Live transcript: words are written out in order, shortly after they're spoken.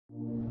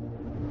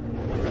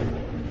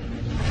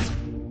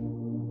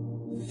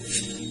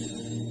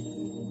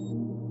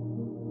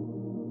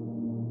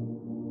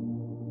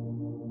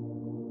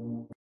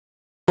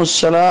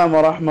আসসালাম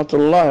ওয়া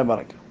রাহমাতুল্লাহি ওয়া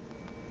বারাকাতুহু।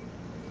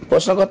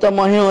 প্রশ্নকর্তা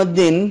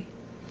মহিউদ্দিন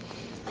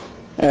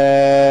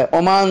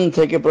ওমান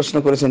থেকে প্রশ্ন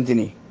করেছেন।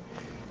 তিনি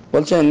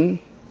বলছেন,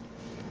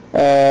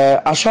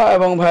 আশা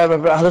এবং ভয়ের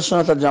ব্যাপারে আহলুস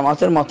সুন্নাত ওয়াল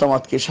জামাতের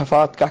মতামত কি?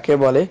 শাফাআত কাকে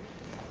বলে?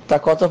 তা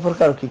কত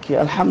প্রকার কি কি?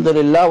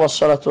 আলহামদুলিল্লাহ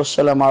ওয়াসসালাতু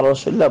ওয়াসসালামু আলা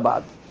রাসূলিল্লাহ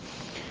বাদ।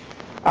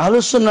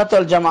 আহলুস সুন্নাত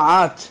ওয়াল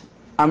জামাত,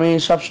 আমি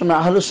সবসময়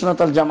আহলুস সুন্নাত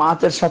ওয়াল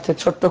জামাতের সাথে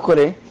ছোট্ট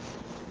করে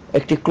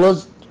একটি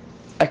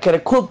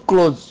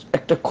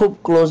খুব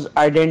ক্লোজ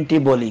আইডেন্টি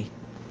বলি।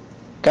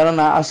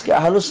 কেননা আজকে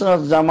আহলুস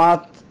সুন্নাত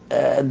জামাত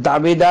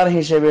দাবিদার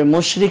হিসেবে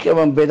মুশরিক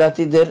এবং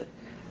বেদাতীদের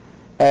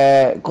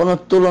কোনো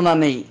তুলনা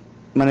নেই,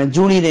 মানে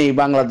জুড়ি নেই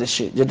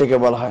বাংলাদেশে, যেটাকে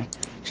বলা হয়।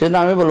 সেজন্য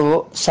আমি বলবো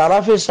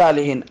সালাফি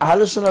সালিহিন,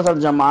 আহলুস সুন্নাত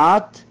ওয়াল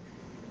জামাত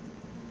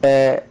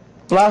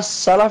প্লাস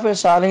সালাফি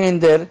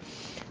সালিহিনদের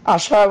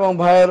আশা এবং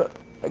ভয়ের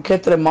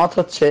ক্ষেত্রে মত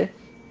হচ্ছে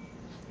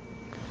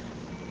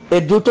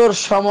এই দুটোর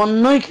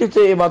সমন্বয়কৃত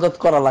ইবাদত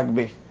করা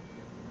লাগবে,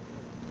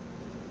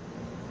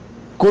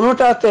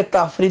 কোনোটাতে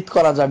তাফরিদ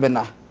করা যাবে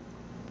না।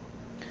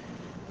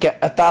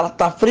 তার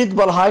তাফরিদ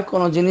বলা হয়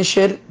কোন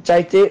জিনিসের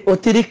চাইতে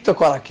অতিরিক্ত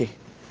করাকে,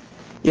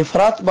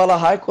 ইফরাত বলা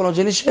হয় কোন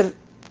জিনিসের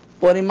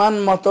পরিমাণ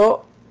মতো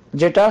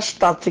যেটা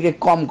তার থেকে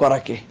কম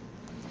করাকে।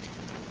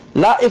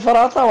 লা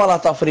ইফরাতা ওয়ালা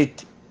তাফরিদ,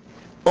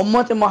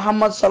 উম্মতে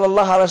মুহাম্মদ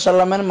সাল্লাল্লাহু আলাইহি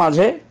সাল্লামের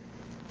মাঝে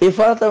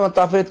ইফরাত এবং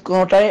তাফরিদ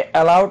কোনটাই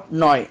অ্যালাউড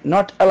নয়।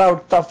 নট অ্যালাউড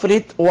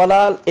তাফরিদ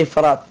ওয়ালা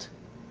ইফরাত,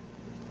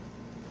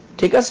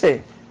 ঠিক আছে?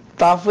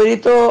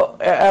 তাফরিদও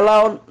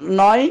অ্যালাউড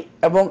নয়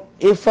এবং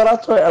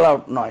ইফরাতও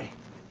অ্যালাউড নয়।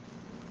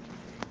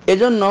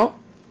 এজন্য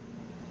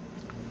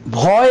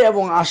ভয়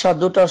এবং আশা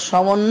দুটার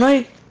সমন্বয়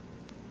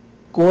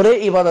করে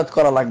ইবাদত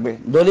করা লাগবে।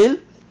 দলিল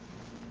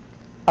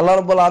আল্লাহ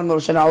রাব্বুল আলামিন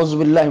বলেছেন, আউযু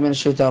বিল্লাহি মিনাশ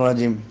শাইতানির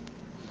রাজিম,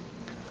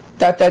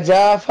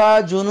 তাতাজাফা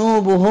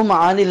জুনুবুহুম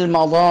আনিল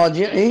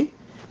মাদাজি'i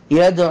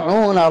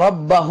ইয়াদউনা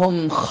রাব্বাহুম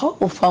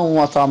খাউফান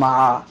ওয়া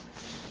তামাআ।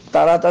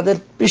 তারা তাদের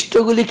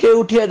পৃষ্ঠগুলিকে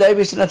উঠিয়ে দেয়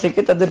বিছানা থেকে,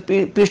 তাদের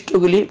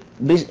পৃষ্ঠগুলি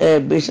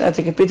বিছানা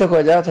থেকে পৃথক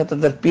হয়ে যায়, অর্থাৎ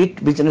তাদের পিঠ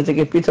বিছানা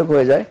থেকে পৃথক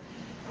হয়ে যায়,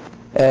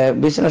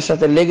 বিছানার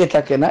সাথে লেগে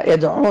থাকে না।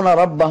 ইয়াদউনা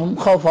রাব্বাহুম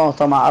খাউফান ওয়া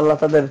তামাআ, আল্লাহ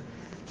তাদের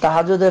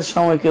তাহাজ্জুদের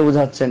সময়কে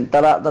বুঝাচ্ছেন,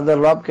 তারা তাদের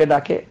রবকে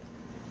ডাকে।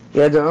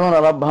 ইয়াদউনা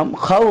রাব্বাহুম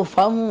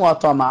খাউফান ওয়া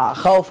তামাআ,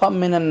 খাউফান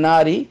মিনান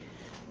নারি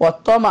ওয়া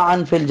তামাআন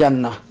ফিল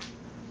জান্নাহ,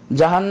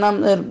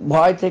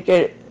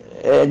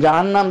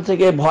 জাহান্নাম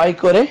থেকে ভয়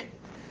করে,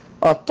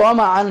 ওয়া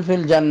তামাআন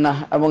ফিল জান্নাহ,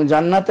 এবং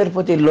জান্নাতের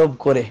প্রতি লোভ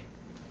করে।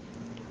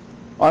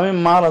 ওয়া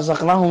মিম্মা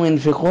রাযাকনাহুম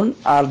ইউনফিকুন,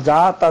 আর যা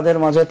তাদের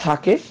মাঝে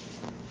থাকে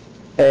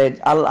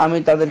আমি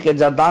তাদেরকে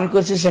যা দান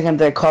করেছি সেখান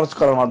থেকে খরচ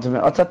করার মাধ্যমে।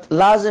 অর্থাৎ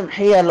লাজিম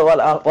হিয়াল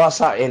ওয়াল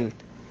ওয়াসাইল,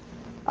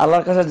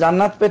 আল্লাহর কাছে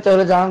জান্নাত পেতে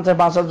হলে জান্নাত থেকে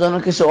বাঁচার জন্য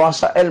কিছু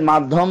ওয়াসাইল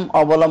মাধ্যম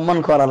অবলম্বন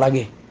করা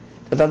লাগে।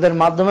 তাদের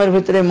মাধ্যমের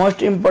ভিতরে মোস্ট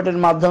ইম্পর্টেন্ট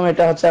মাধ্যম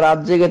এটা হচ্ছে রাত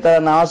জেগে তারা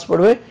নামাজ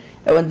পড়বে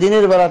এবং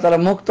দিনের বেলা তারা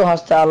মুক্ত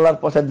হস্তে আল্লাহর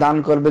পথে দান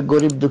করবে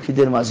গরিব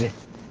দুঃখীদের মাঝে।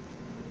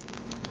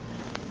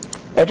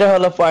 এটা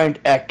হলো পয়েন্ট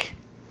 1।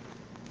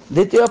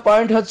 দ্বিতীয়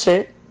পয়েন্ট হচ্ছে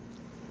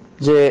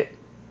যে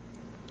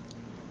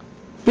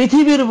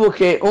পৃথিবীর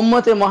বুকে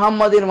উম্মতে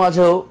মুহাম্মাদের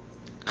মাঝেও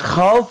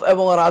খাউফ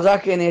এবং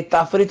রাজাকে নিয়ে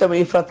তাফরিত এবং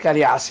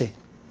ইফরাতকারী আছে।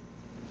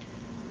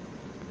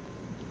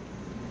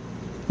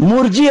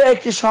 মুরজিয়া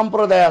একটি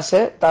সম্প্রদায় আছে,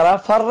 তারা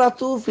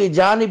ফাররাতু ফি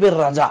জানিবির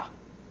রাজা,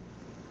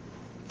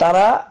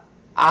 তারা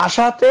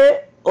আশাতে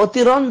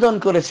অতিরঞ্জন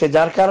করেছে,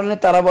 যার কারণে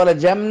তারা বলে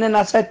যেমনে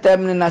নাচায়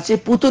তেমনি নাচি,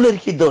 পুতুলের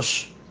কি দোষ।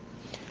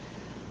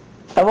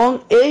 এবং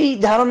এই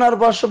ধারণার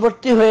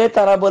বশবর্তী হয়ে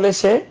তারা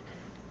বলেছে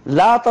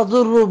লা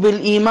তাদুররু বিল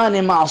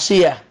ঈমানি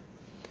মাসিয়া,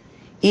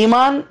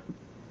 ঈমান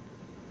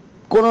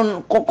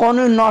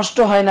কখনোই নষ্ট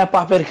হয় না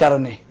পাপের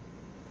কারণে।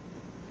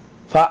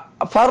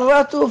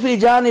 ফাররাতু ফি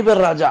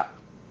জানিবির রাজা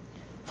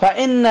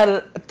ফাইন্নাল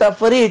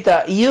তাফরিতা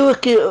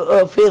ইউকিউ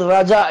ফির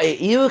রাজা'i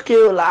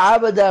ইউকিউল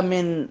আবদা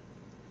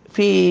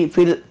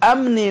ফিল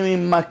আমনি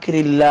মিন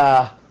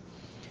মাকরিল্লাহ।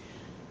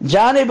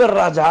 জানিবের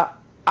রাজা,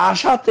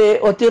 আশাতে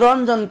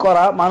অতিরঞ্জন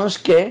করা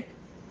মানুষকে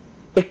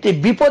একটি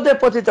বিপদে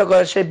পতিত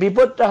করে। সেই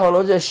বিপদটা হলো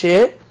যে সে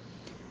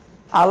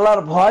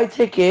আল্লাহর ভয়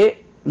থেকে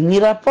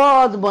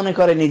নিরাপদ মনে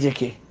করে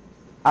নিজেকে,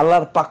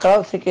 আল্লাহর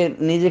পাকড়াও থেকে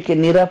নিজেকে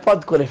নিরাপদ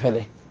করে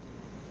ফেলে।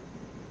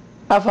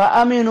 আফা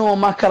আমিনু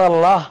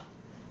মাকরাল্লাহ,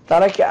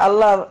 তারা কি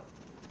আল্লাহর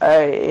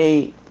এই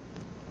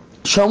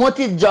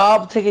সমতির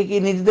জবাব থেকে কি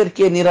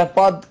নিজেদেরকে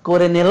নিরাপদ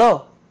করে নিল?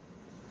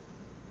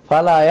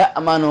 ফালা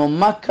ইয়ামানু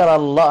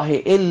মাকরাল্লাহি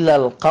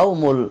ইল্লাল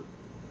কওমুল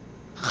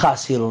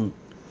খাসিরুন,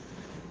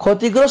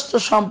 ক্ষতিগ্রস্ত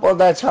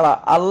সম্প্রদায় ছাড়া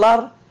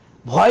আল্লাহর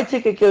ভয়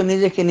থেকে কেউ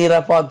নিজেকে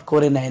নিরাপদ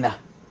করে নেয় না।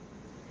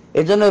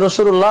 এজন্য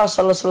রাসূলুল্লাহ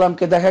সাল্লাল্লাহু আলাইহি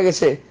ওয়াসাল্লামকে দেখা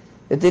গেছে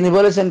যে তিনি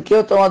বলেছেন,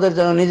 কেউ তোমাদের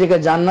জন্য নিজেকে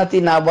জান্নাতি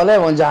না বলে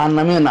এবং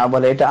জাহান্নামীও না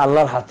বলে, এটা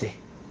আল্লাহর হাতে।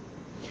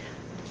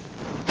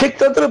 ঠিক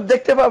তদ্রূপ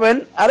দেখতে পাবেন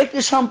আরেকটি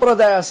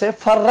সম্প্রদায় আছে,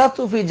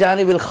 ফাররাতু ফি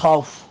জানিবিল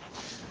খাউফ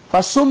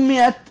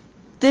ফাসুমিয়াত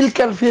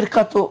তিলকাল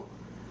ফিরকাতু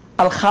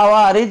আল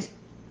খাওয়ারিজ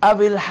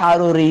আবিল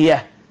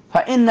হারুরিয়াহ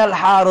ফাইন্নাল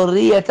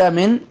হারুরিয়াতা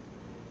মিন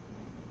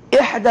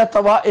ইহদা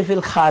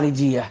তাওয়াইফিল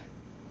খারিজিয়াহ।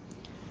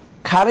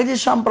 খারিজি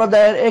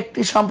সম্প্রদায়ের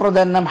একটি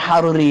সম্প্রদায়ের নাম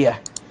হারুরিয়া।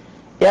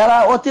 এরা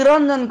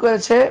অতিরঞ্জন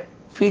করেছে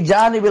ফি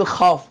জানিবিল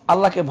খৌফ,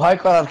 আল্লাহকে ভয়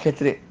করার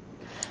ক্ষেত্রে,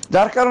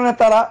 যার কারণে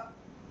তারা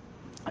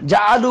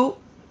জাআলু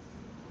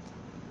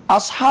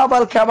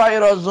আসহাবাল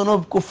কাবায়ের ওয়াজ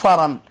যুনুব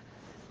কুফারান,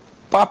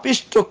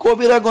 পাপিষ্ট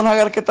কবিরা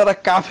গুনাহগারকে তারা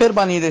কাফের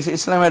বানিয়ে দিয়েছে,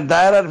 ইসলামের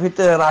দায়রার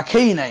ভিতরে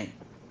রাখেই নাই।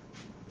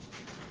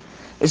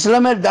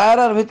 ইসলামের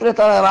দায়রার ভিতরে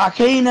তারা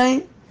রাখেই নাই।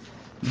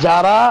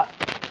 যারা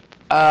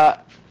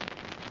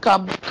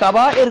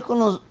কাবায়ের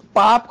কোন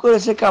পাপ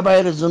করেছে,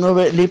 কাবায়ের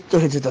যুনুবে লিপ্ত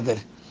হয়েছে, তাদের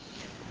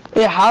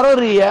এই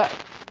হাররিয়া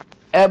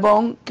এবং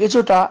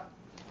কিছুটা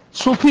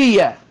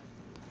সুফিয়া,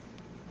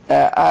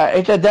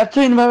 এটা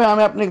দ্ব্যর্থহীন ভাবে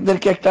আমি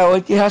আপনাদেরকে একটা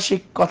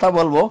ঐতিহাসিক কথা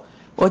বলবো।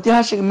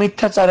 ঐতিহাসিক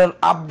মিথ্যাচারের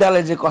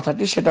আবদালে যে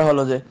কথাটি, সেটা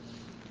হলো যে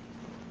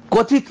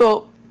কথিত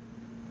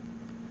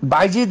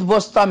বাইজিদ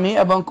বোস্তামি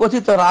এবং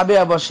কথিত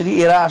রাবেয়া বসরি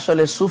এরা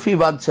আসলে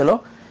সুফিবাদ ছিল,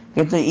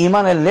 কিন্তু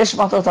ইমানের লেশ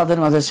মাত্র তাদের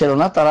মাঝে ছিল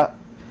না। তারা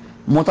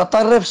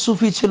মুতাতাররিফ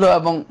সুফি ছিল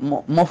এবং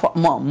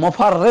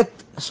মুফাররিত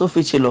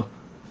সুফি ছিল।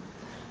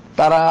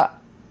 তারা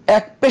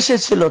এক পেশে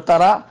ছিল।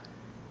 তারা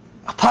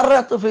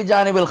ফাররাতু ফি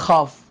জানিবিল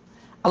খৌফ,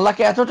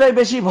 আল্লাহকে এতটাই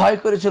বেশি ভয়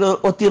করেছিল,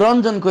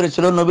 অতিরঞ্জন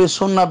করেছিল, নবীর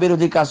সুন্নাহ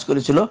বিরোধী কাজ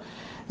করেছিল,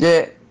 যে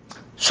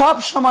সব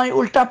সময়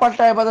উল্টা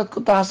পাল্টা ইবাদত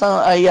করতে।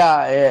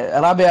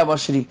 রাবেয়া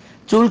বসরি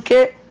চুলকে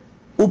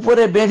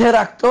উপরে বেঁধে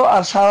রাখতো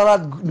আর সারা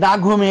রাত না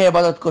ঘুমিয়ে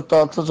ইবাদত করতো,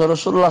 অথচ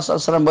রাসূলুল্লাহ সাল্লাল্লাহু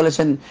আলাইহি ওয়াসাল্লাম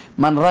বলেছেন,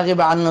 মান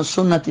রাগিবা আন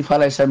সুন্নতি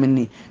ফালাইসা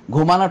মিন্নি,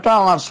 ঘুমানোটা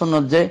আমার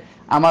সুন্নত, যে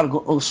আমার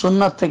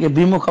সুন্নাত থেকে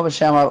বিমুখ হবে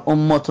সে আমার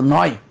উম্মত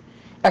নয়।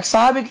 এক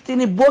সাহাবীকে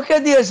তিনি বকে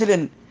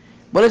দিয়েছিলেন,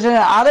 বলেছেন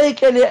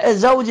আলাইকা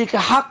লিজাওজিকা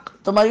হক,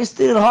 তোমার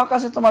স্ত্রীর হক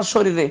আছে তোমার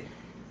শরীরে।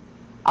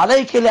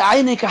 আলাইকা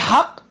লিআইনিকা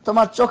হক,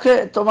 তোমার চোখে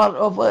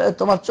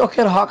তোমার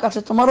চোখের হক আছে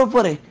তোমার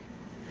উপরে।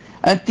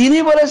 তিনি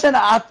বলেছেন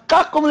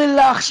আতকাকুম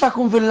লিল্লাহ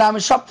আখশাকুম ফিল্লাহ,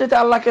 আমি সবচেয়ে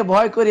আল্লাহকে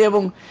ভয় করি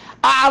এবং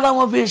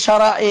আ'লামু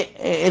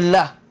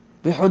বিশারাইল্লাহ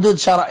বিহুদুদ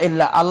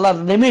শারাইল্লাহ, আল্লাহর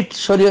লিমিট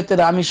শরীয়তের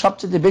আমি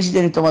সবচেয়ে বেশি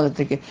জানি তোমাদের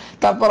থেকে।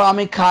 তারপর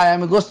আমি খাই,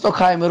 আমি গোশত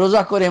খাই, আমি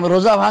রোজা করি, আমি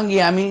রোজা ভাঙি,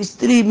 আমি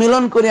স্ত্রী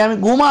মিলন করি, আমি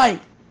ঘুমাই।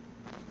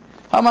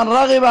 আমার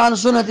রাগিবা আন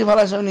সুন্নতি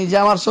ফালাইসা মিন্নি, যে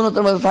আমার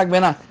সুন্নতের মধ্যে থাকবে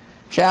না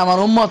সে আমার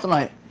উম্মত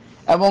নয়।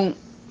 এবং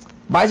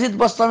বাইজিদ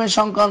বোস্তামি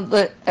সংক্রান্ত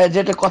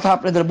যেটা কথা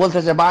আপনাদের বলতে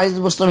চাই, বাইজিদ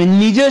বোস্তামি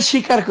নিজে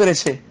স্বীকার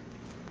করেছে।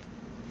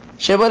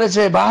 সে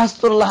বলেছে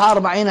বাহাস্তুল্লাহ আর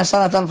বাইনা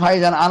সানাতান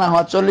ফাইজান আনা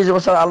হওয়া, 40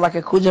 বছর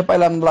আল্লাহকে খুঁজে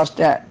পাইলাম,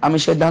 লাস্টে আমি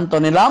সিদ্ধান্ত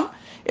নিলাম,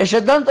 এই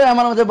সিদ্ধান্ত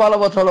আমার মধ্যে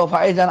বলবৎ হলো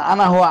ফাইজান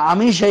আনা হওয়া,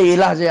 আমি সেই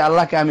ইলাহ যে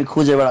আল্লাহকে আমি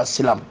খুঁজে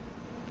বেড়াচ্ছিলাম।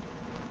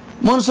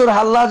 মনসুর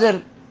হাল্লাজের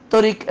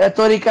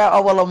তরিকা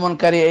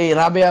অবলম্বনকারী এই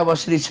রাবেয়া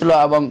বসরি ছিল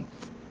এবং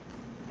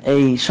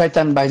এই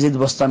শয়তান বাইজিদ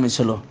বোস্তামি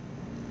ছিল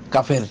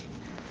কাফের,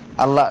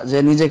 আল্লাহ যে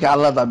নিজেকে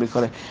আল্লাহ দাবি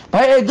করে।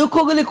 ভাই এই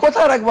দুঃখগুলি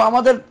কোথায় রাখবো?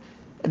 আমাদের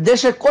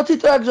দেশে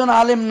কথিত একজন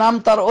আলেম, নাম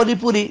তার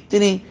অলিপুরি,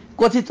 তিনি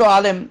কথিত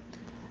আলেম,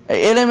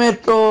 এলেমের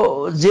তো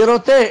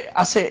জেরোতে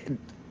আছে,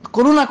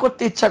 করুণা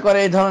করতে ইচ্ছা করে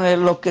এই ধরনের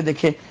লোককে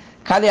দেখে।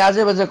 খালি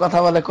আজে বাজে কথা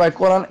বলে, কয়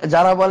কোরআন,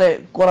 যারা বলে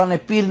কোরআনে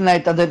পীর নাই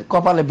তাদের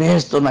কপালে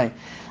বেহেশত নাই।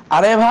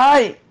 আরে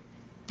ভাই,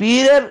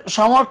 পীরের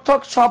সমর্থক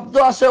শব্দ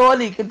আছে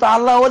ওলি, কিন্তু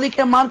আল্লাহ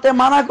ওলিকে মানতে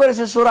মানা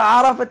করেছে সূরা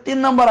আরাফের 3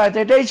 নম্বর আয়াতে।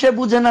 এটাই সে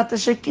বুঝে না,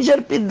 সে কিসের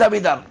পীর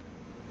দাবিদার?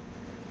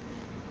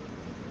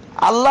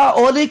 আল্লাহ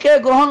ওলিকে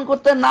গ্রহণ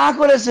করতে না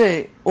করেছে,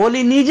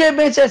 ওলি নিজে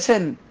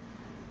বেঁচেছেন।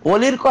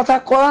 ওলির কথা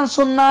কোরআন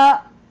সুন্নাহ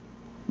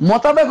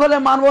মোতাবেক হলে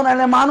মানবো, না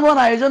হলে মানবো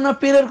না। এই জন্য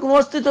পীরের কোনো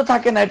অস্তিত্ব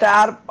থাকে না। এটা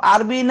আর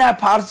আরবি না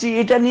ফার্সি,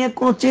 এটা নিয়ে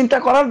কোনো চিন্তা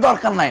করার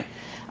দরকার নাই।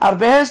 আর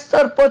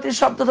বেহেশতের প্রতি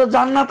শব্দ তো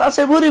জান্নাত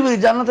আছে ভুরি ভুরি,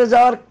 জান্নাতে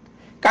যাওয়ার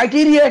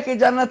ক্রাইটেরিয়া কি,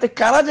 জান্নাতে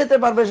কারা যেতে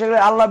পারবে সেগুলো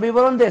আল্লাহ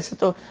বিবরণ দিয়েছে।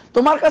 তো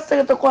তোমার কাছ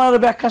থেকে তো কোরআনের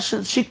ব্যাখ্যা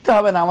শিখতে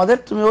হবে না আমাদের।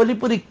 তুমি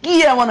অলিপুরি কি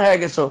এমন হয়ে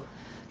গেছো?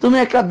 তুমি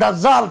একটা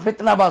দাজ্জাল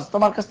ফিতনাবাজ,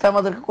 তোমার কাছ থেকে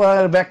আমাদের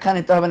কোরআনের ব্যাখ্যা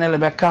নিতে হবে, নাহলে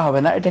ব্যাখ্যা হবে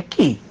না। এটা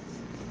কি?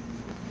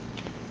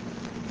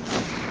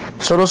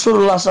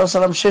 রাসূলুল্লাহ সাল্লাল্লাহু আলাইহি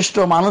ওয়াসাল্লাম শ্রেষ্ঠ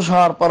মানুষ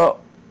হওয়ার পর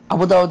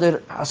আবু দাউদের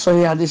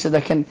সহিহ হাদিসে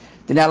দেখেন,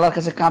 তিনি আল্লাহর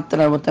কাছে কাঁদতেন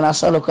আর বলতেন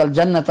আসআলুকাল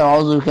জান্নাতা ওয়া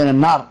আউযু বিকা মিনান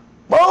নার।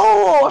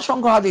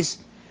 অসংখ্য হাদিস।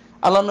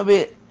 আল্লাহ নবী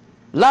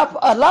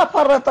লা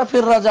ফারাতা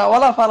ফির রাজা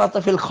ওয়ালা ফারাতা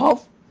ফিল খাউফ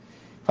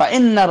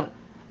ফাইন্নার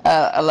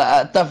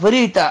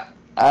তাফরিতা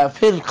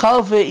ফিল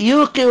খাউফ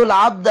ইউকিউল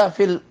আবদা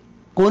ফিল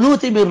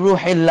কুনুতি মির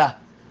রূহিল্লাহ।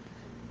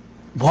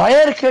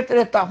 ভয়ের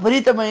ক্ষেত্রে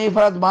তাফরিত এবং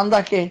ইফরাত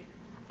বান্দাকে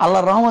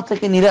আল্লাহর রহমত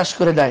থেকে নিরাশ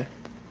করে দেয়।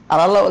 আর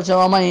আল্লাহ বলছে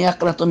ওয়ামান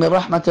ইয়াকনাতু মির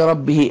রাহমাতি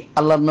রাব্বিহি,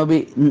 আল্লাহর নবী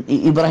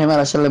ইব্রাহিম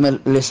আলাইহিস সালামের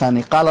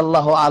লিসানে قال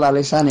الله على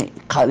لسان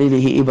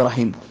خليله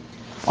ইব্রাহিম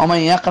ওয়ামান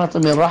ইয়াকনাতু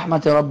মির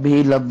রাহমাতি রাব্বিহি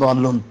ইল্লা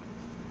আদ-দাল্লুন।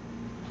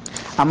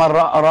 আমার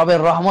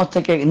রবের রহমত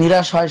থেকে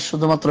নিরাশ হয়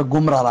শুধুমাত্র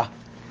গুমরারা।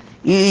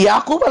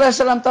 ইয়াকুব আলাইহিস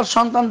সালাম তার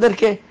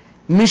সন্তানদেরকে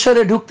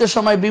মিশরে ঢুকতে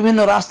সময় বিভিন্ন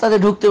রাস্তাতে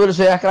ঢুকতে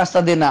বলেছে, এক রাস্তা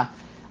দিয়ে না।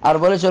 আর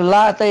বলেছে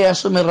লা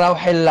তায়াসু মির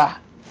রাউহিল্লাহ,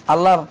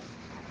 আল্লাহর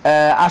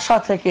আশা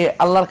থেকে,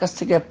 আল্লাহর কাছ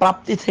থেকে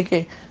প্রাপ্তি থেকে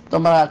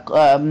তোমরা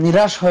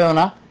নিরাশ হয়ো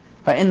না।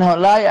 ফাইন্নাহু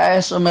লা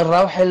ইয়াসু মির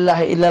রাউহিল্লাহ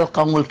ইল্লাল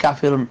কওমুল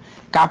কাফিরুন,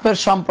 কাফের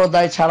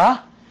সম্প্রদায় ছাড়া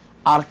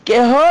আর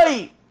কেহই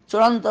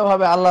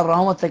চূড়ান্তভাবে আল্লাহর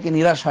রহমত থেকে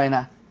নিরাশ হয়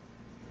না।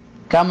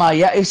 কামা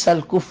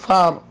ইয়াইসাল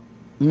কুফার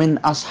মিন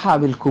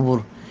আসহাবিল কুবুর,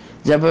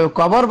 যেভাবে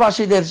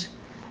কবরবাসীদের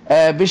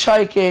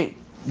বিষয়কে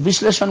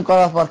বিশ্লেষণ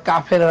করার পর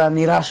কাফেররা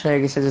নিরাশ হয়ে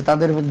গেছে যে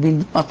তাদের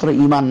মাত্র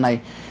ঈমান নাই,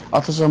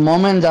 অথচ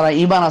মোমেন যারা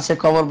ঈমান আছে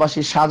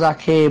কবরবাসী সাজা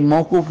খেয়ে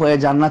মওকুফ হয়ে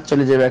জান্নাত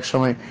চলে যাবে এক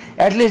সময়,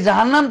 অ্যাটলিস্ট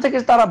জাহান্নাম থেকে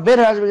তারা বের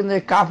হয়ে আসবে, কিন্তু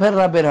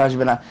কাফেররা বের হয়ে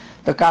আসবে না।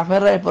 তো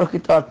কাফেররাই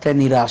প্রকৃত অর্থে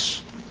নিরাশ।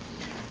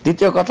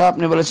 দ্বিতীয় কথা,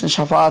 আপনি বলেছেন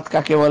শাফাআত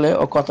কাকে বলে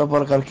ও কত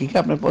প্রকার কি কি।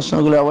 আপনার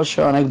প্রশ্নগুলো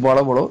অবশ্যই অনেক বড়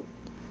বড়,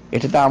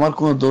 এটাতে আমার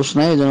কোনো দোষ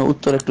নাই, এই জন্য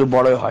উত্তর একটু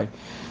বড়ই হয়।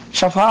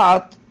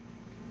 শাফাআত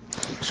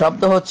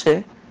শব্দ হচ্ছে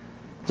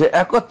যে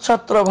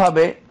একচ্ছত্র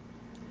ভাবে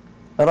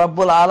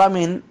রব্বুল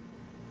আলামিন,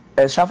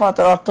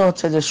 শাফাআতের অর্থ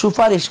হচ্ছে যে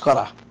সুপারিশ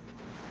করা,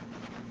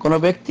 কোন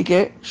ব্যক্তিকে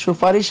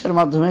সুপারিশের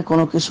মাধ্যমে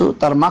কোনো কিছু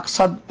তার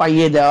মাকসাদ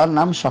পাইয়ে দেওয়ার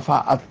নাম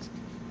শাফাআত।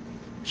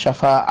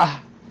 শাফাআহ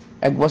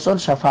এক বচন,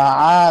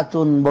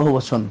 শাফাআতুন বহু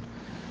বচন।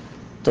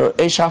 তো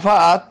এই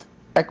শাফাআত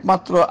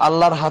একমাত্র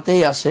আল্লাহর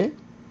হাতেই আছে।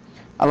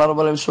 আল্লাহ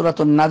রাব্বুল আলামিন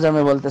সূরাতুন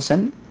নাজমে বলতেছেন,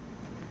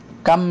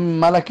 কাম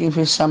মালাকিন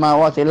ফিস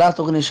সামাওয়াতি লা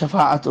তুগনি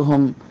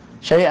শাফাআতুহুম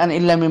শাইআন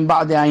ইল্লা মিন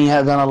বা'দি আন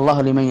ইয়াযানা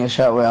আল্লাহু লিমান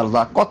ইয়াশাউ ওয়া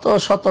ইয়ারদা। কত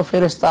শত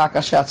ফেরেশতা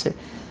আকাশে আছে,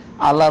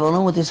 আল্লাহর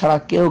অনুমতি ছাড়া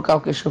কেউ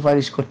কাউকে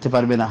সুপারিশ করতে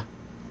পারবে না।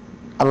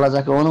 আল্লাহ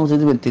যাকে অনুমতি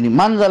দিবেন তিনি।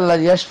 মান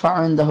যাল্লাযী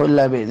ইয়াশফা'উ ইনদাহু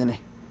ইল্লা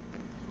বিইযনিহি।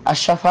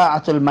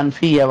 আশ-শাফাআতুল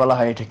মানফিয়া বলা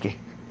হয় এটাকে।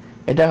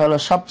 এটা হলো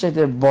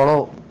সবচেয়ে বড়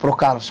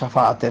প্রকার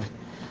শাফাআতের।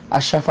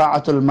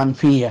 আশ-শাফাআতুল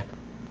মানফিয়া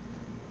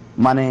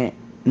মানে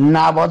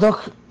নাবোধক,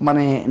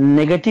 মানে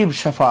নেগেটিভ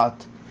শাফাআত।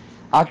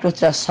 আর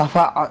হচ্ছে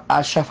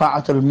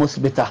আশ-শাফাআতুল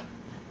মুসবিতা,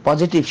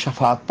 পজিটিভ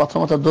শাফাআত।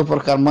 প্রথমত দুই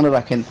প্রকার মনে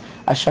রাখেন।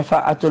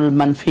 আশ-শাফাআতুল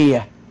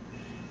মানফিয়া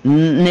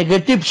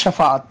নেগেটিভ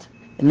শাফাআত।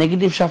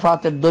 নেগেটিভ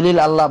শাফাআতের দলিল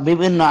আল্লাহ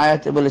বিভিন্ন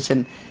আয়াতে বলেছেন,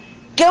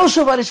 কেউ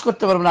সুপারিশ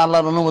করতে পারবে না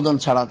আল্লাহর অনুমোদন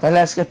ছাড়া। তাহলে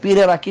আজকে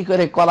পীরেরা কি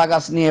করে কলা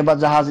গাছ নিয়ে বা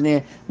জাহাজ নিয়ে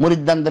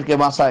মুরিদদানদেরকে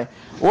বাঁচায়?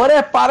 ওরে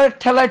পারের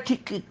ঠেলায় ঠিক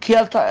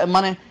খেয়াল,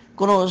 মানে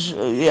কোনো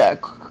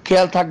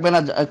খেয়াল থাকবে না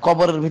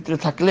কবরের ভিতরে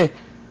থাকলে,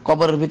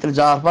 কবরের ভিতরে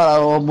যাওয়ার পর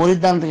ও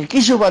মুরিদদান থেকে কি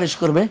সুপারিশ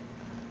করবে?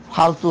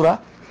 ফালতুরা।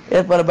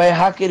 এরপরে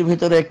বাইহাকির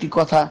ভিতরে একটি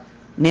কথা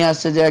নিয়ে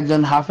আসছে যে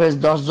একজন হাফেজ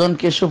 10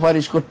 জনকে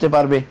সুপারিশ করতে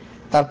পারবে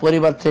তার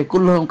পরিবার থেকে,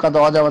 কুল্লুহুম কাদ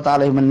ওয়াজাবাত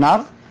আলাইহিমিন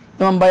নার।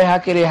 ইমাম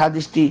বাইহাকির এই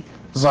হাদিসটি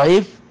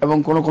যঈফ এবং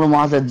কোন কোন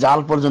মুহাদ্দিস জাল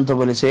পর্যন্ত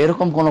বলেছে।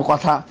 এরকম কোন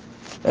কথা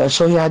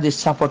সহিহ হাদিস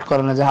সাপোর্ট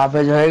করে না যে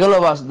হাফেজ হয়ে গেল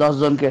বাস 10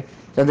 জনকে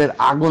যাদের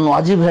আগুন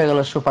ওয়াজিব হয়ে গেল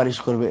সুপারিশ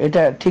করবে।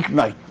 এটা ঠিক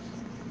নয়।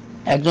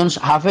 একজন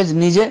হাফেজ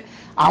নিজে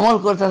আমল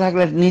করতে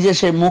থাকলে নিজে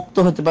সে মুক্ত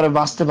হতে পারবে,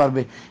 বাঁচতে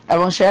পারবে,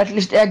 এবং সে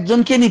অ্যাটলিস্ট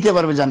একজনকে নিতে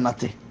পারবে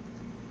জান্নাতে।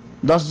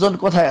 10 জন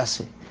কোথায়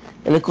আছে?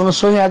 এলে কোন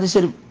সহিহ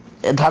হাদিসের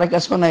ধারে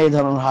কাছেও না এই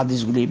ধরনের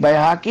হাদিসগুলি।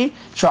 বাইহাকি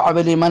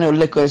শুআবুল ঈমানে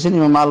উল্লেখ করেছেন,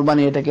 ইমাম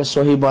আলবানী এটাকে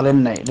সহিহ বলেন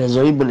নাই, এটা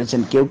যঈফ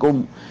বলেছেন। কেউ কেউ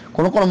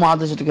কোন কোন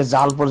মুহাদ্দিস এটাকে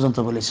জাল পর্যন্ত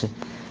বলেছে।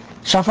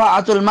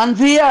 শাফাআতুল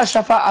মানফিয়া,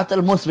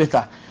 শাফাআতুল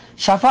মুসবিতা।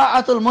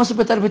 শাফাআতুল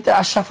মুসবিতার ভিতরে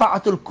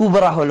আশ-শাফাআতুল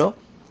কুবরা হলো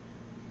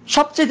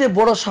সবচেয়ে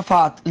বড়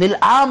শাফাআত লিল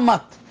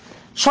আম্মাত,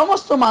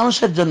 সমস্ত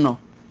মানুষের জন্য।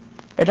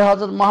 এটা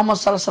হযরত মুহাম্মদ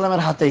সাল্লাল্লাহু আলাইহি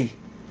ওয়াসাল্লামের হাতেই।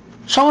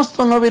 সমস্ত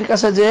নবীর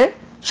কাছে যে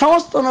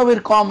সমস্ত নবীর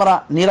কওমরা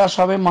নিরাশ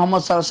হবে,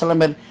 মুহাম্মদ সাল্লাল্লাহু আলাইহি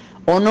ওয়াসাল্লামের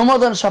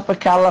অনুমোদন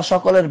সাপেক্ষে আল্লাহ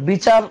সকলের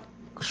বিচার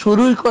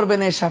শুরুই করবেন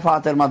এই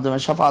শাফাআতের মাধ্যমে,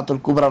 শাফাআতুল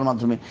কুবরার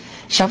মাধ্যমে।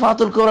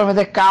 শাফাআতুল কুবরার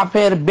মধ্যে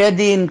কাফের,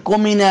 বেদিন,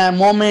 কমিনা,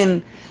 মুমিন,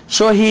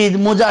 শহীদ,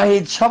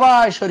 মুজাহিদ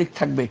সবাই শরীক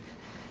থাকবে।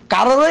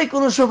 কারোরই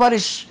কোনো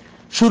সুপারিশ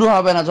শুরু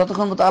হবে না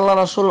যতক্ষণ পর্যন্ত আল্লাহ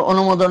রাসূল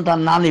অনুমোদনটা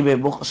না নিবে।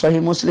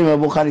 সহিহ মুসলিম ও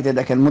বুখারীতে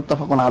দেখেন,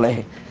 মুত্তাফাকুন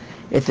আলাইহি।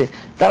 এতে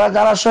তারা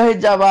যারা শহীদ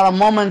যাবে আর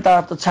মুমিন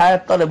তারা তো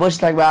ছায়ার তলে বসে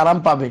থাকবে, আরাম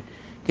পাবে,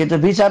 কিন্তু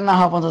বিচার না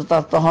হওয়া পর্যন্ত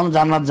তারা তখন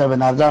জান্নাত যাবে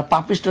না। আর যারা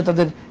পাপিষ্ট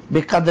তাদের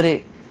বিকাদরে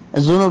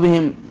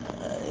জুনুবিহিম,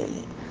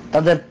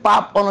 তাদের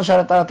পাপ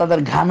অনুসারে তারা তাদের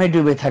ঘামে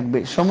ডুবে থাকবে,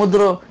 সমুদ্র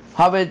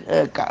হবে।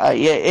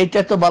 এইটা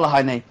তো বলা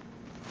হয় নাই,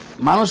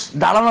 মানুষ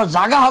দাঁড়ানোর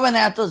জায়গা হবে না,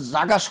 এত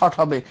জায়গা শর্ট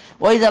হবে।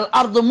 ওই জাল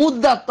আরদু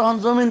মুদ্দাত, তখন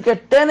জমিনকে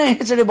টেনে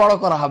হেঁচড়ে বড়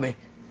করা হবে।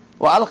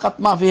 ও আলকাত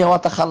মা ফিহা ওয়া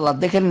তাখাল্লাত,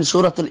 দেখেন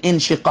সূরাতুল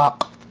ইনশিকাক।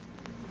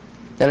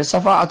 তাহলে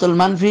শাফাআতুল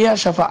মানফিয়া,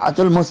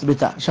 শাফাআতুল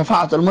মুসবিতা।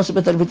 শাফাআতুল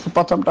মুসবিতার ভিতরে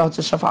প্রথমটা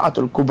হচ্ছে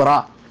শাফাআতুল কুবরা,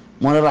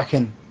 মনে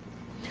রাখেন।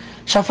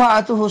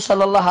 শাফাআতুহু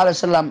সাল্লাল্লাহু আলাইহি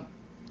ওয়াসাল্লাম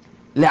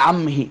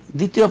লিআম্মিহি,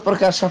 দ্বিতীয়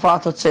প্রকার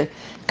শাফাআত হচ্ছে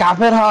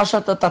কাফের হওয়া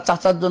সত্ত্বেও তার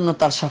চাচার জন্য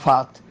তার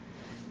শাফাআত।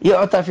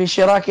 ইউতা ফি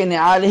শিরাকি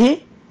নিআলিহি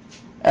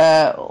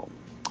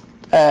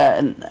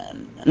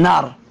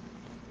নার,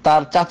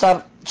 তার চাচার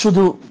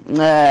শুধু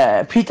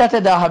ফিতাতে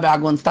দেওয়া হবে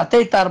আগুন,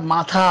 তাতেই তার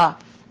মাথা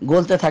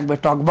গলতে থাকবে,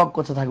 টকবক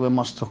করতে থাকবে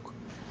মস্তক।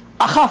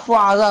 আখাফু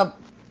আযাব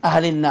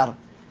আহলিন নার,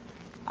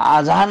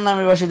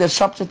 জাহান্নামীবাসীদের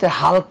সবচেয়ে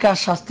হালকা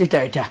শাস্তিটা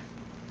এটা।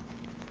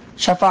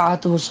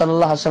 শাফাআতুহু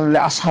সাল্লাল্লাহু আলাইহি ওয়াসাল্লাম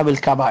লিআসহাবিল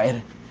কাবায়ের,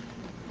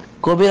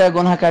 কবিরা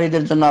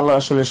গুনাহকারীদের জন্য আল্লাহ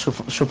রাসূলের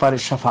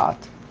সুপারিশ শাফাআত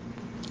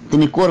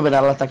তিনি করবেন,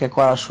 আল্লাহ তাকে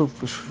করার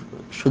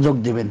সুযোগ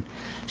দিবেন।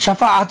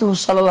 শাফাআতুহু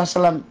সাল্লাল্লাহু আলাইহি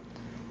ওয়াসাল্লাম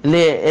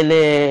লি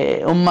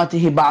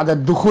উম্মতিহি বা'দা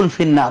দুখুল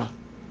ফিন নার,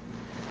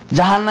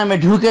 জাহান্নামে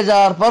ঢুকে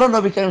যাওয়ার পরও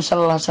নবী করিম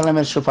সাল্লাল্লাহু আলাইহি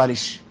ওয়াসাল্লামের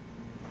সুপারিশ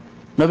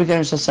নবী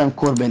করিম সাল্লাল্লাহু আলাইহি ওয়াসাল্লাম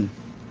করবেন।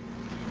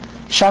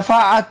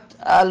 শাফাআত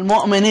আল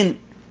মুমিনিন,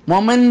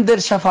 মুমিনদের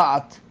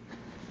শাফাআত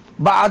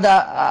বা'দা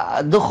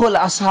দুখুল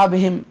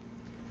আসহাবিহিম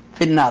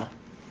ফিন নার,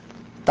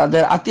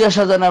 তাদের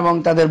আত্মীয়-স্বজন এবং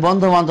তাদের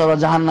বন্ধু-বান্ধবরা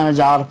জাহান্নামে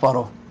যাওয়ার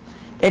পরও।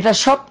 এটা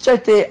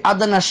সবচাইতে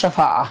আদনা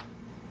শাফাআহ,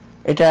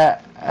 এটা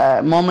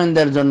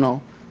মুমিনদের জন্য,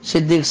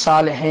 সিদ্দিক,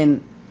 সালেহিন,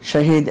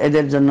 শহীদ,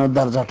 এদের জন্য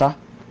দরজাটা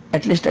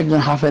অ্যাটলিস্ট একজন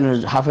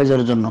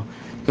হাফেজের জন্য।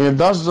 কিন্তু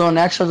 10 জন,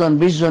 100 জন,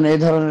 20 জন এই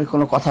ধরনের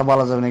কোনো কথা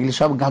বলা যাবে না, এগুলি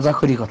সব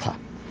গাঁজাখড়ি কথা।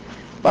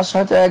 বাস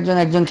হয়তো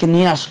একজনকে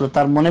নিয়ে আসলো,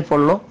 তার মনে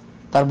পড়লো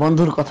তার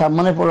বন্ধুর কথা,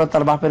 মনে পড়লো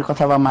তার বাপের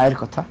কথা বা মায়ের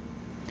কথা।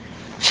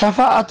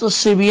 শাফাআতুস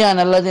সিবিয়ান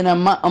আল্লাযিনা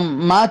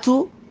মাতু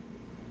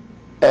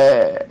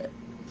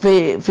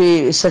ফি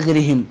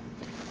সাগরিহিম,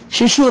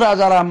 শিশুরা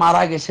যারা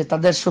মারা গেছে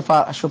তাদের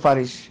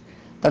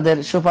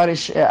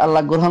সুপারিশ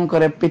আল্লাহ গ্রহণ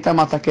করে পিতা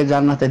মাতাকে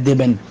জান্নাতে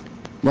দেবেন,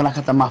 গুনাহ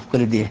খাতা মাফ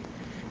করে দিয়ে।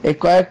 এই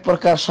কয়েক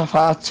প্রকার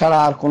শাফাআত ছাড়া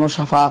আর কোনো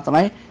শাফাআত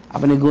নাই।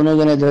 আপনি গুনে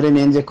গুনে ধরে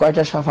নিন যে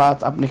কয়টা শাফাআত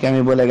আপনাকে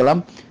আমি বলে গেলাম।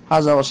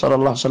 হাযা ওয়া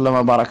সাল্লাল্লাহু আলাইহি ওয়া সাল্লাম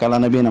ওয়া বারাকা আলা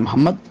নবিয়িনা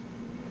মুহাম্মদ।